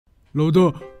老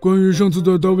大，关于上次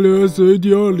在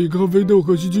WSAD2 里咖啡豆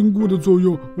和吸金菇的作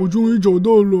用，我终于找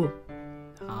到了。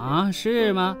啊，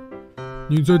是吗？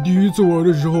你在第一次玩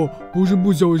的时候，不是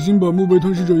不小心把墓碑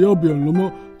吞噬者压扁了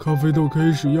吗？咖啡豆可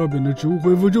以使压扁的植物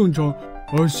恢复正常，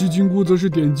而吸金菇则是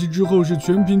点击之后是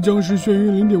全屏僵尸眩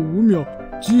晕 0.5 秒。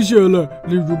机械类，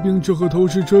例如冰车和投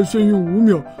石车眩晕5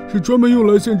秒，是专门用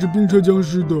来限制冰车僵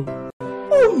尸的。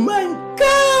Oh my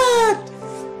god！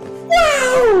 哇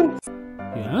哦！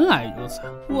原来如此，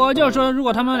我就说如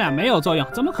果他们俩没有作用，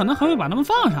怎么可能还会把他们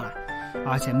放上来？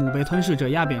而且墓碑吞噬者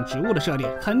压扁植物的设定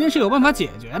肯定是有办法解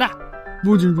决的。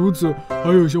不仅如此，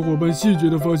还有小伙伴细节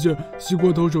地发现，西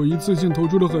瓜投手一次性投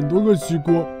出了很多个西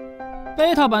瓜。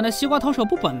贝塔版的西瓜投手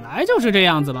不本来就是这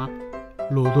样子吗？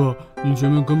老大，你前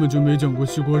面根本就没讲过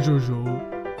西瓜射手。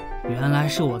原来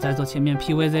是我在做前面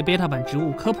PVZ 贝塔版植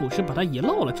物科普时把它遗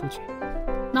漏了出去。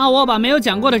那我把没有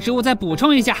讲过的植物再补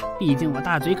充一下，毕竟我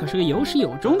大嘴可是个有始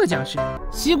有终的僵尸。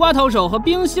西瓜投手和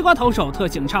冰西瓜投手特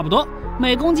性差不多，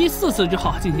每攻击4次之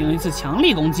后进行一次强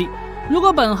力攻击。如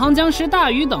果本行僵尸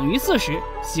大于等于40，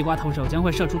西瓜投手将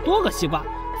会射出多个西瓜，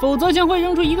否则将会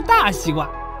扔出一个大西瓜。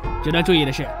值得注意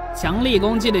的是，强力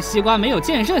攻击的西瓜没有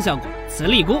溅射效果，磁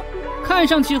力菇看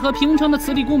上去和平常的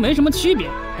磁力菇没什么区别，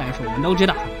但是我们都知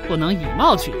道不能以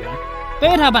貌取人。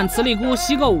贝塔版磁力菇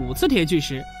吸够5次铁锯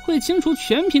时，会清除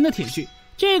全屏的铁锯，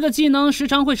这个技能时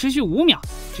长会持续5秒，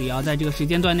只要在这个时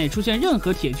间段内出现任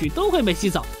何铁锯都会被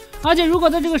吸走，而且如果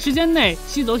在这个时间内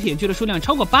吸走铁锯的数量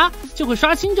超过8，就会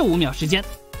刷新这5秒时间。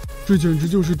这简直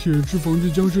就是铁制防具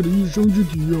僵尸的一生之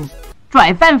体呀！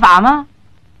拽犯法吗？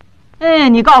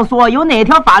你告诉我有哪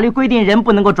条法律规定人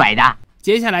不能够拽的？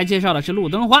接下来介绍的是路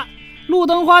灯花。路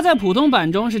灯花在普通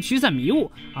版中是驱散迷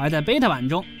雾，而在贝塔版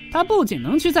中，它不仅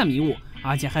能驱散迷雾，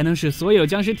而且还能使所有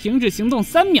僵尸停止行动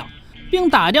3秒，并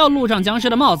打掉路上僵尸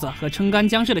的帽子和撑干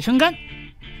僵尸的撑杆。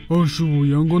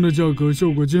25阳光的价格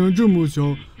效果竟然这么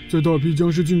小，在大批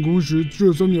僵尸进攻时，这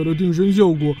3秒的定身效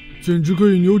果简直可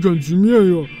以扭转局面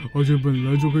呀！而且本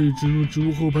来就可以植入植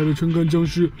物后排的撑杆僵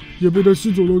尸，也被它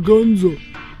吸走了杆子。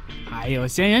还有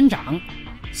仙人掌，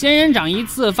仙人掌一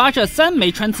次发射3枚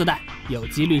穿刺弹，有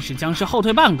几率使僵尸后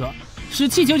退半格，使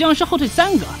气球僵尸后退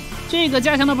3格，这个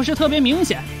加强的不是特别明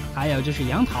显。还有就是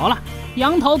杨桃了，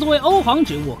杨桃作为欧皇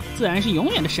植物，自然是永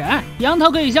远的神。杨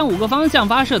桃可以向5个方向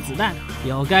发射子弹，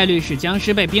有概率使僵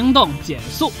尸被冰冻、减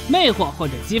速、魅惑或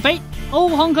者击飞。欧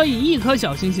皇可以1颗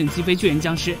小星星击飞巨人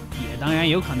僵尸，也当然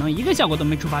有可能1个效果都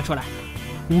没触发出来。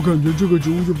我感觉这个植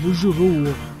物就不适合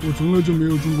我，我从来就没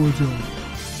有中过奖。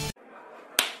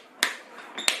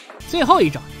最后一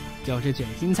种就是卷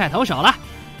心菜投手了，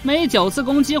每9次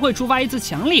攻击会触发1次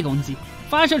强力攻击，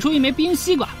发射出1枚冰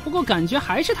西瓜，不过感觉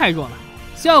还是太弱了，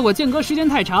效果间隔时间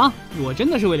太长，如果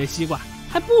真的是为了西瓜，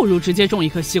还不如直接种1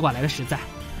颗西瓜来的实在。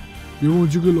别忘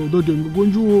记给老大点个关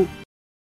注哦。